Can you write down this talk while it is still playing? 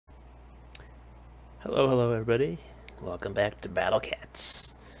Hello everybody. Welcome back to Battle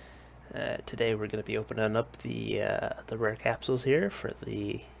Cats. Today we're going to be opening up the rare capsules here for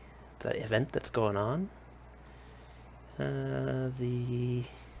the event that's going on. The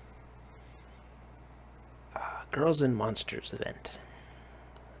Girls and Monsters event.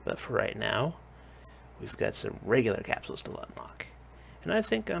 But for right now, we've got some regular capsules to unlock. And I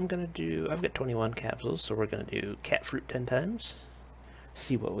think I've got 21 capsules, so we're going to do cat fruit 10 times.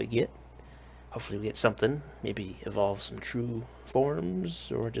 See what we get. Hopefully we get something, maybe evolve some true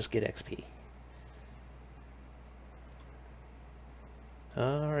forms, or just get XP.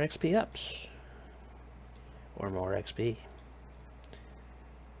 Or XP ups. Or more XP.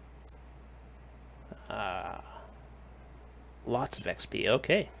 Lots of XP,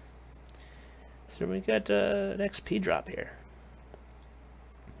 okay. So we got an XP drop here.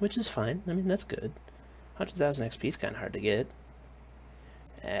 Which is fine, I mean that's good. 100,000 XP is kind of hard to get.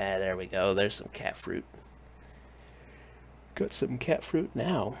 There we go. There's some cat fruit. Got some cat fruit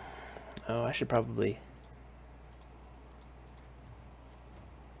now. Oh, I should probably...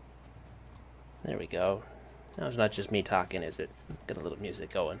 There we go. Now it's not just me talking, is it? Got a little music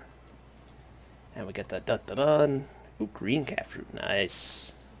going. And we got the da-da-da. Ooh, green cat fruit.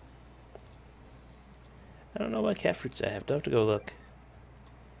 Nice. I don't know what cat fruits I have. I'll have to go look.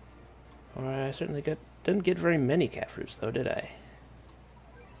 Or I certainly didn't get very many cat fruits, though, did I?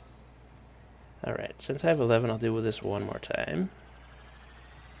 Alright, since I have 11, I'll do with this one more time.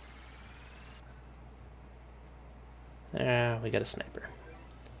 We got a sniper.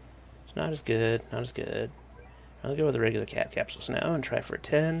 It's not as good, not as good. I'll go with the regular cat capsules now and try for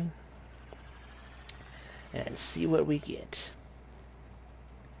 10. And see what we get.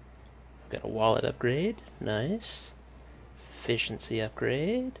 We've got a wallet upgrade, nice. Efficiency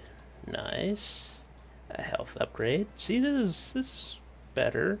upgrade, nice. A health upgrade. See, this is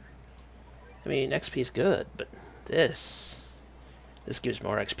better. I mean, XP is good, but this gives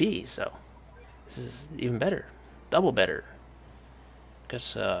more XP, so this is even better. Double better. Got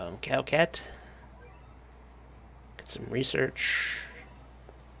some cow cat. Got some research.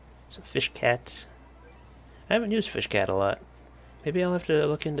 Some fish cat. I haven't used fish cat a lot. Maybe I'll have to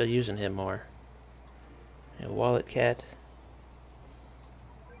look into using him more. A wallet cat.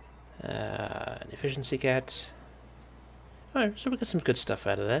 An efficiency cat. Alright, so we got some good stuff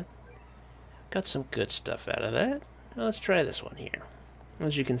out of that. Got some good stuff out of that. Now let's try this one here.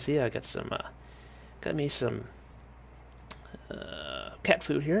 As you can see, I got some, got me some cat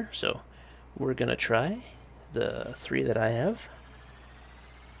food here. So we're gonna try the 3 that I have.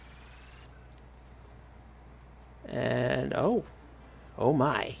 And oh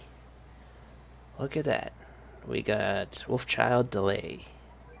my! Look at that. We got Wolfchild Delay,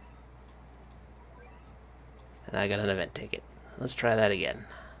 and I got an event ticket. Let's try that again.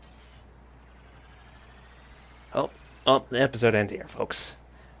 Oh, the episode ends here, folks.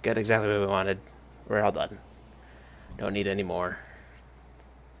 Got exactly what we wanted. We're all done. Don't need any more.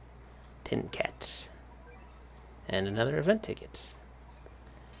 Tin Cat. And another event ticket.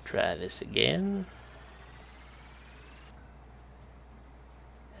 Try this again.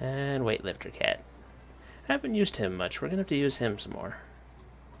 And Weightlifter Cat. I haven't used him much. We're going to have to use him some more.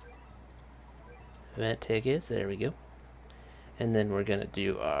 Event tickets. There we go. And then we're going to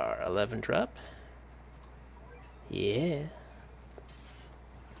do our 11 drop. Yeah.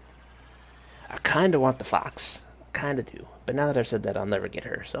 I kind of want the fox. Kind of do. But now that I've said that, I'll never get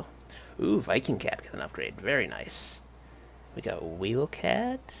her, so. Ooh, Viking Cat got an upgrade. Very nice. We got Wheel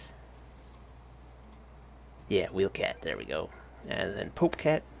Cat. Yeah, Wheel Cat. There we go. And then Pope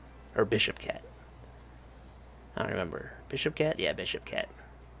Cat. Or Bishop Cat. I don't remember. Bishop Cat? Yeah, Bishop Cat.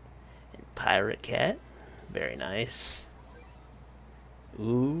 And Pirate Cat. Very nice.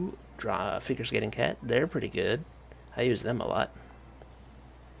 Ooh, Figure Skating Cat. They're pretty good. I use them a lot.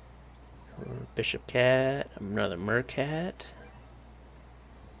 Bishop Cat, another Mercat,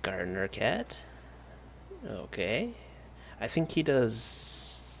 Gardener Cat. Okay. I think he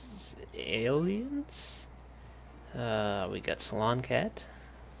does aliens. We got Salon Cat.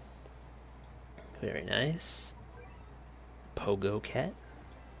 Very nice. Pogo Cat.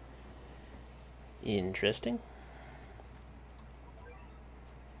 Interesting.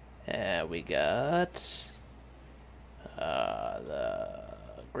 We got the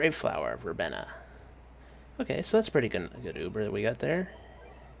Graveflower Verbena. Okay, so that's pretty good Uber that we got there.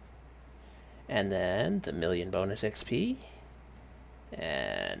 And then the million bonus XP.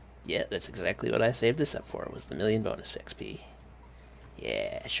 And yeah, that's exactly what I saved this up for, was the million bonus XP.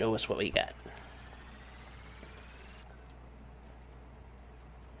 Yeah, show us what we got.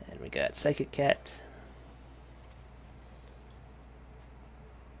 And we got Psychic Cat.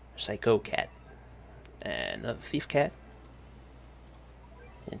 Psycho Cat. And another thief cat.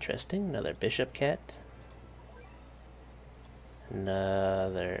 Interesting. Another bishop cat.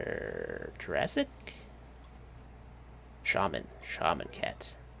 Another Jurassic. Shaman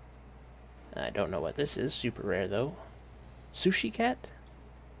cat. I don't know what this is. Super rare though. Sushi cat?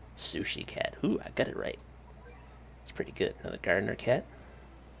 Sushi cat. Ooh, I got it right. It's pretty good. Another gardener cat.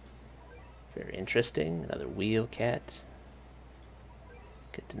 Very interesting. Another wheel cat.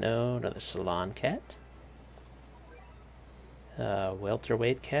 Good to know. Another salon cat.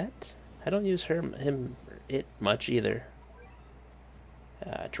 Welterweight cat. I don't use it much either.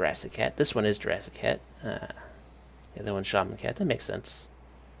 Jurassic cat. This one is Jurassic cat. The other one's shaman cat. That makes sense.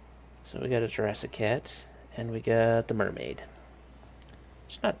 So we got a Jurassic cat, and we got the mermaid.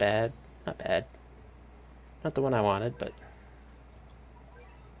 It's not bad. Not bad. Not the one I wanted, but...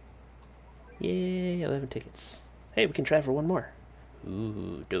 Yay, 11 tickets. Hey, we can try for one more.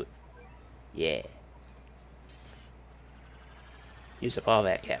 Ooh, do it. Yeah. Use up all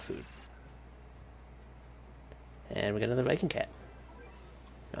that cat food. And we got another Viking cat.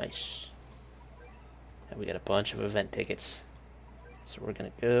 Nice. And we got a bunch of event tickets. So we're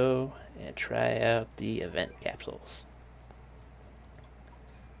going to go and try out the event capsules.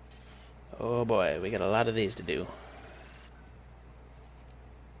 Oh boy, we got a lot of these to do.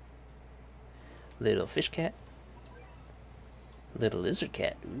 Little fish cat. Little lizard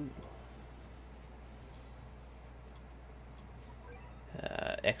cat. Ooh.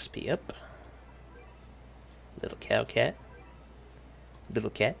 XP up. Little cow cat. Little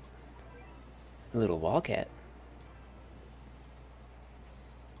cat. Little wall cat.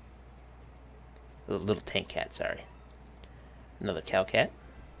 Little tank cat, sorry. Another cow cat.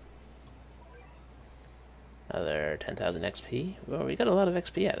 Another 10,000 XP. Well, we got a lot of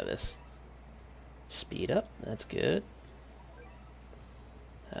XP out of this. Speed up, that's good.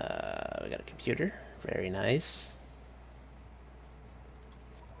 We got a computer, very nice.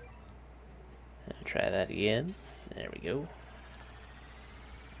 Try that again. There we go.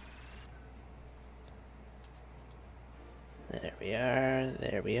 There we are,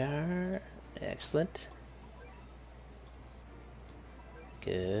 there we are. Excellent.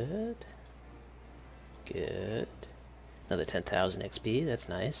 Good. Good. Another 10,000 XP, that's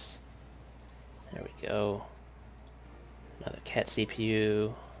nice. There we go. Another cat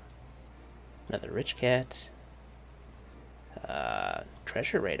CPU. Another rich cat.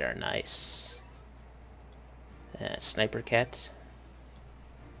 Treasure radar, nice. Sniper cat.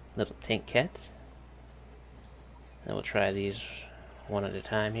 Little tank cat. And we'll try these one at a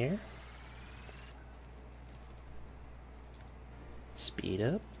time here. Speed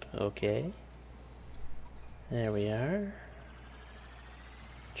up, okay. There we are.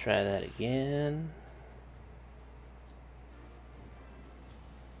 Try that again.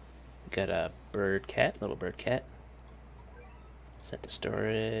 Got a bird cat, little bird cat. Set to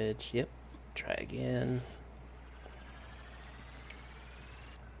storage, yep. Try again.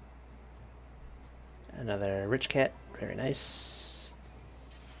 Another rich cat, very nice.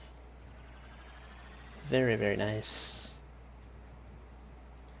 Very, very nice.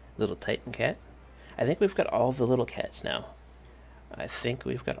 Little Titan cat. I think we've got all the little cats now. I think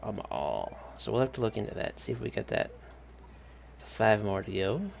we've got them all. So we'll have to look into that, see if we get that. 5 more to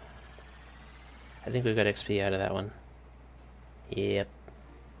go. I think we've got XP out of that one. Yep.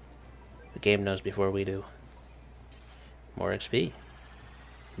 The game knows before we do. More XP.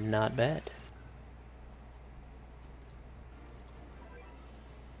 Not bad.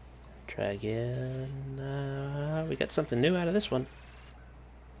 Try again. We got something new out of this one.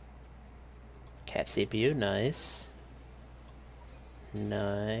 Cat CPU, nice.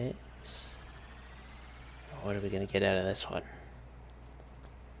 Nice. What are we gonna get out of this one?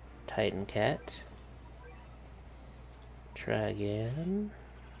 Titan cat. Try again.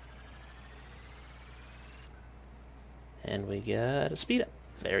 And we got a speed up.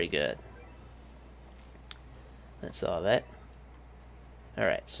 Very good. That's all that.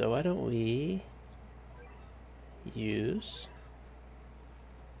 Alright, so why don't we use...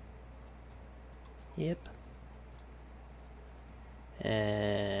 Yep.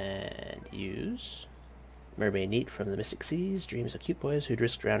 And use Mermaid Neat from the Mystic Seas, dreams of cute boys who'd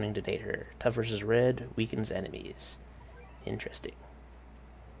risk drowning to date her. Tough versus red, weakens enemies. Interesting.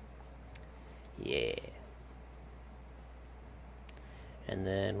 Yeah. And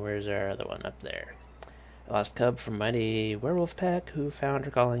then where's our other one? Up there. A lost cub from mighty werewolf pack who found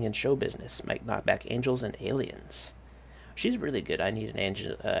her calling in show business. Might knock back angels and aliens. She's really good. I need an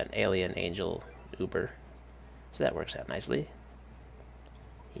angel, an alien angel Uber. So that works out nicely.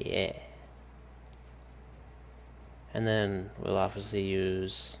 Yeah. And then we'll obviously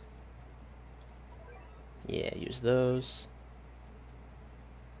use Yeah, use those.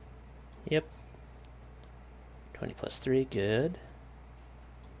 Yep. 20 plus 3, good.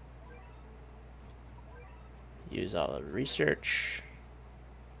 Use all of research.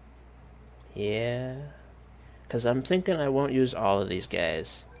 Yeah. Because I'm thinking I won't use all of these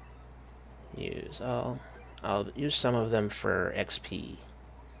guys. I'll use some of them for XP.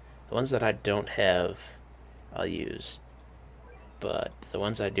 The ones that I don't have, I'll use. But the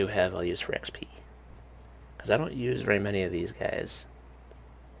ones I do have, I'll use for XP. Because I don't use very many of these guys.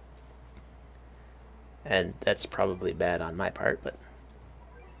 And that's probably bad on my part, but...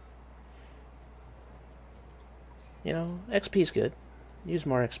 You know, XP is good. Use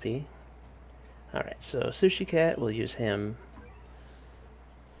more XP. Alright, so Sushi Cat, we'll use him.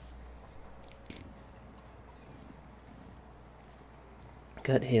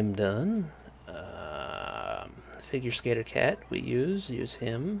 Got him done. Figure Skater Cat, we use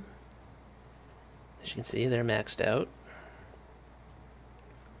him. As you can see, they're maxed out.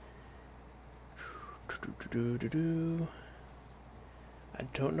 I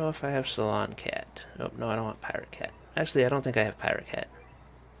don't know if I have Salon Cat. Oh, no, I don't want Pirate Cat. Actually, I don't think I have Pirate Cat.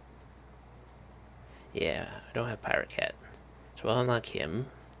 Yeah, I don't have Pirate Cat. So I'll unlock him.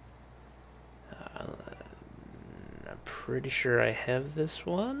 I'm pretty sure I have this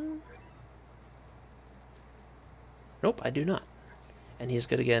one. Nope, I do not. And he's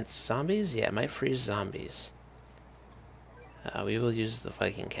good against zombies? Yeah, might freeze zombies. We will use the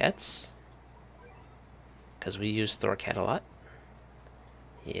Viking Cats. Because we use Thor Cat a lot.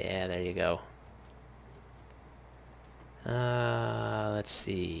 Yeah, there you go. Let's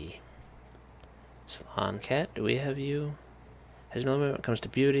see. Salon Cat, do we have you? Has no limit when it comes to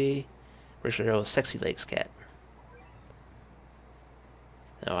beauty. Where's your Sexy Legs Cat?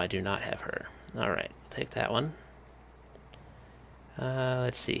 No, I do not have her. Alright, I'll take that one.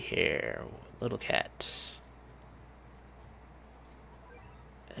 Let's see here. Little Cat.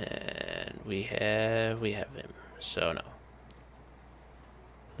 And we have him. So no.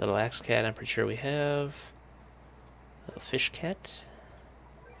 Little Axe Cat, I'm pretty sure we have. Little Fish Cat.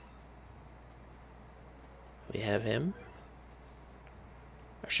 We have him.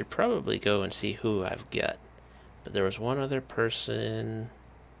 I should probably go and see who I've got. But there was one other person,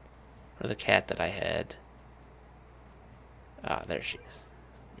 or the cat that I had. Ah, there she is.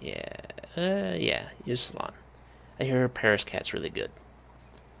 Yeah, yeah, use Salon. I hear Paris Cat's really good.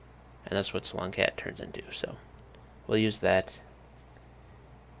 And that's what Salon Cat turns into, so we'll use that.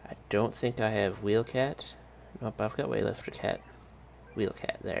 I don't think I have Wheel Cat. Nope, I've got Weightlifter Cat. Wheel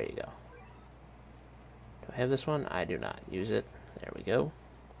Cat, there you go. Do I have this one? I do not. Use it. There we go.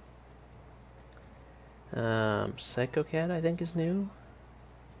 Psycho Cat, I think, is new.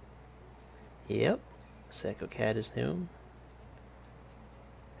 Yep, Psycho Cat is new.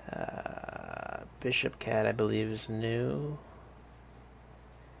 Bishop Cat, I believe, is new.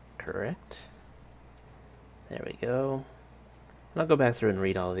 Correct. There we go. And I'll go back through and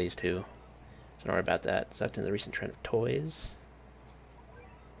read all of these too. So don't worry about that. Sucked into the recent trend of toys.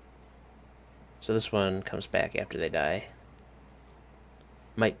 So this one comes back after they die.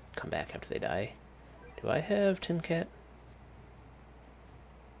 Might come back after they die. Do I have Tin Cat?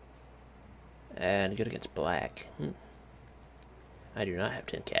 And good against black. I do not have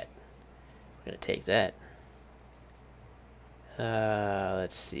Tin Cat. I'm going to take that.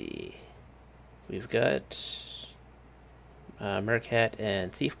 Let's see. We've got Mercat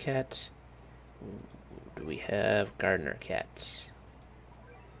and Thief Cat. Do we have Gardener Cat?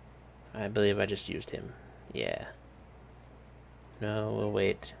 I believe I just used him. Yeah. No, we'll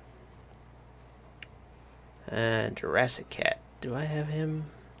wait. And Jurassic Cat. Do I have him?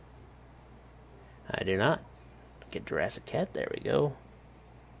 I do not. Get Jurassic Cat. There we go.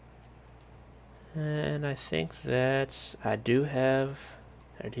 And I think that's... I do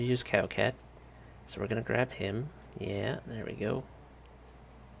use Cow Cat. So we're going to grab him. Yeah, there we go.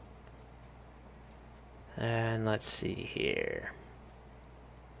 And let's see here.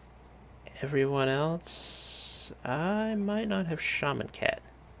 Everyone else... I might not have Shaman Cat.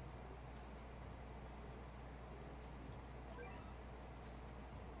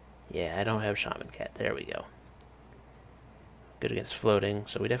 Yeah, I don't have Shaman Cat. There we go. Good against floating,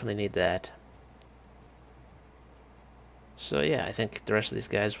 so we definitely need that. So yeah, I think the rest of these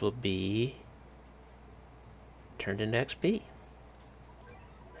guys will be turned into XP.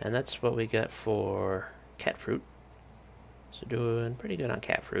 And that's what we got for Cat Fruit. So doing pretty good on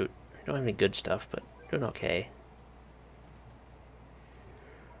Cat Fruit. Don't have any good stuff, but doing okay.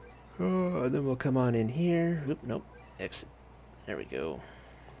 Oh, and then we'll come on in here. Oop, nope. Exit. There we go.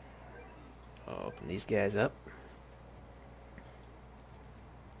 Open these guys up.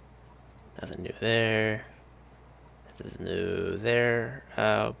 Nothing new there. Nothing new there.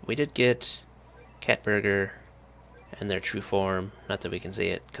 We did get Cat Burger and their true form. Not that we can see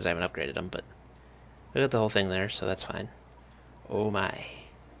it, because I haven't upgraded them, but we got the whole thing there, so that's fine. Oh my.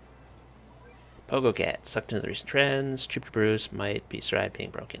 Pogo Cat, sucked into the recent trends. Trooper Bruce might be stride being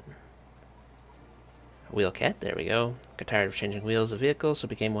broken. Wheel Cat, there we go. Got tired of changing wheels of vehicles, so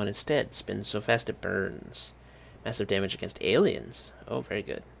became one instead. Spins so fast it burns. Massive damage against aliens. Oh, very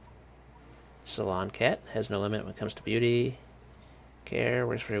good. Salon Cat, has no limit when it comes to beauty. Care,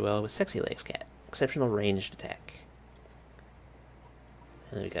 works very well with Sexy Legs Cat. Exceptional ranged attack.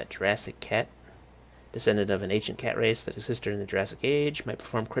 And then we got Jurassic Cat. Descendant of an ancient cat race that existed in the Jurassic Age, might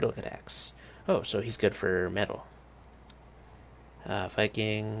perform critical attacks. Oh, so he's good for metal.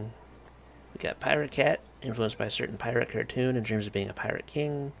 Viking. We got Pirate Cat, influenced by a certain pirate cartoon and dreams of being a pirate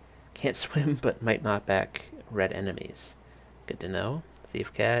king. Can't swim, but might knock back red enemies. Good to know.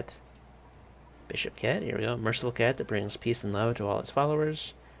 Thief Cat. Bishop Cat, here we go. Merciful Cat that brings peace and love to all its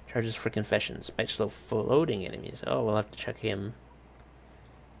followers. Charges for confessions. Might slow floating enemies. Oh, we'll have to check him.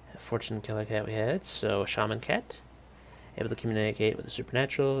 Fortune Killer Cat we had. So, Shaman Cat. Able to communicate with the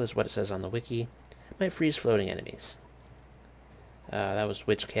supernatural is what it says on the wiki. Might freeze floating enemies. That was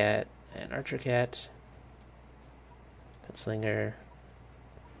Witch Cat and Archer Cat. Gunslinger.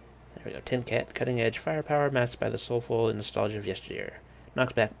 There we go. Tin Cat. Cutting edge firepower masked by the soulful nostalgia of yesteryear.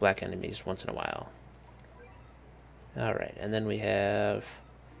 Knocks back black enemies once in a while. Alright, and then we have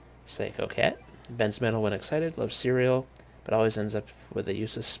Psycho Cat. Bends metal when excited, loves cereal, but always ends up with a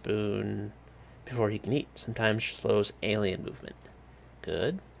useless spoon before he can eat. Sometimes slows alien movement.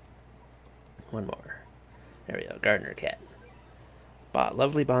 Good. One more. There we go. Gardener Cat. Bought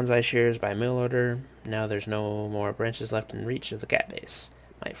lovely bonsai shears by mail order. Now there's no more branches left in reach of the cat base.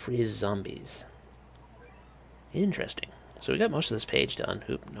 Might freeze zombies. Interesting. So we got most of this page done.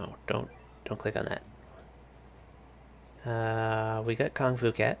 Oop, no, don't click on that. We got Kung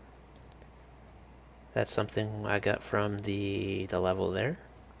Fu Cat. That's something I got from the level there.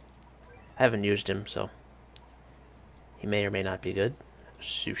 I haven't used him, so he may or may not be good.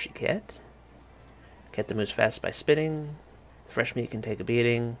 Sushi Cat. Cat that moves fast by spitting. Fresh meat can take a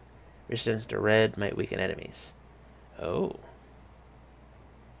beating. Resistance to red might weaken enemies. Oh.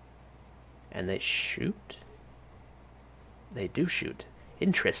 And they shoot? They do shoot.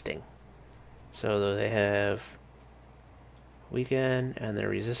 Interesting. So they have weaken, and they're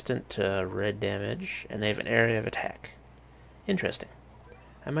resistant to red damage, and they have an area of attack. Interesting.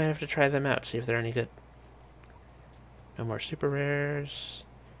 I might have to try them out, see if they're any good. No more super rares.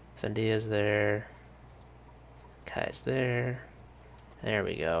 Thandia's there. Kai's there. There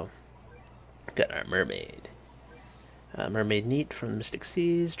we go. Got our mermaid. Mermaid Neat from the Mystic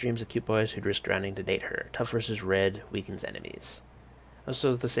Seas. Dreams of cute boys who'd risk drowning to date her. Tough versus red. Weakens enemies.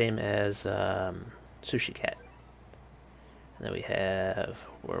 Also the same as Sushi Cat. And then we have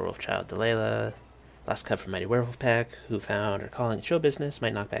Werewolf Child Delilah. Lost Cub from Mighty Werewolf Pack. Who found her calling in show business.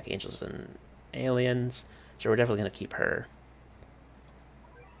 Might knock back angels and aliens. So we're definitely going to keep her.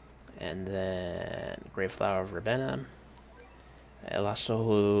 And then Grave Flower of Ravenna. A lost soul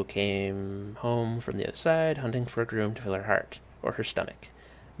who came home from the other side, hunting for a groom to fill her heart, or her stomach.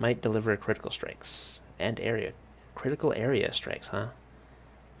 Might deliver critical strikes. And critical area strikes, huh?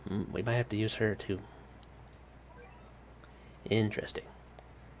 We might have to use her too. Interesting.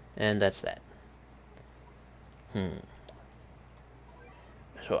 And that's that.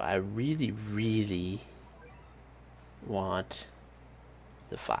 So I really, really want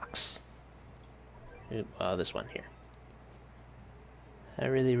the fox. This one here. I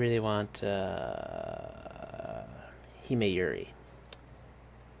really, really want Himeyuri.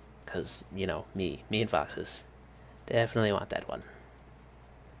 Because, you know, me and foxes. Definitely want that one.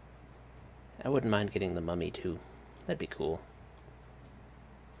 I wouldn't mind getting the mummy too. That'd be cool.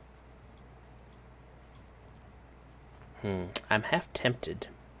 I'm half tempted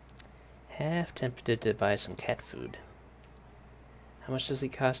to buy some cat food. How much does it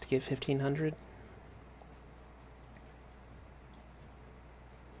cost to get 1,500?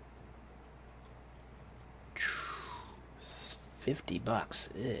 $50.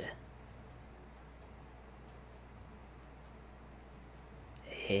 Ugh.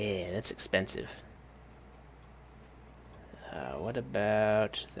 Yeah, that's expensive. What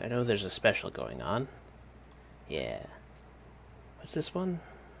about... I know there's a special going on. Yeah. What's this one?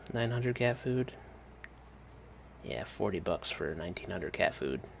 900 cat food? Yeah, $40 for 1,900 cat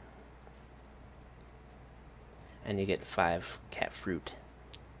food. And you get 5 cat fruit.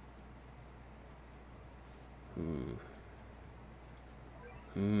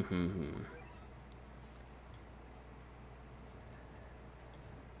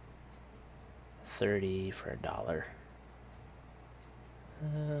 30 for $1.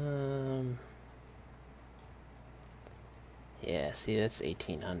 Yeah, see, that's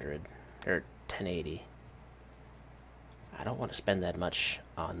 1800 or 1080. I don't want to spend that much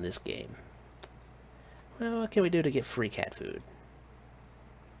on this game. Well, what can we do to get free cat food?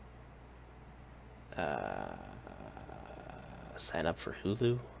 Sign up for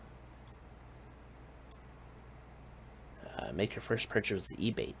Hulu. Make your first purchase with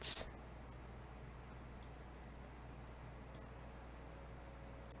Ebates.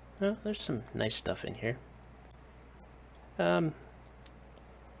 Well, there's some nice stuff in here.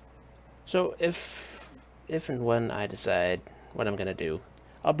 So if and when I decide what I'm gonna do,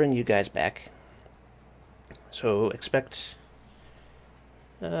 I'll bring you guys back. So expect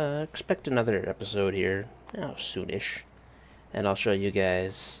another episode here, soonish, and I'll show you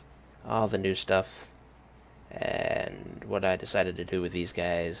guys all the new stuff and what I decided to do with these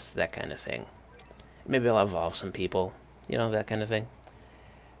guys, that kind of thing. Maybe I'll evolve some people, that kind of thing.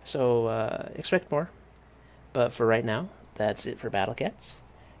 So expect more. But for right now, that's it for Battle Cats,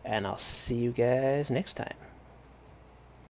 and I'll see you guys next time.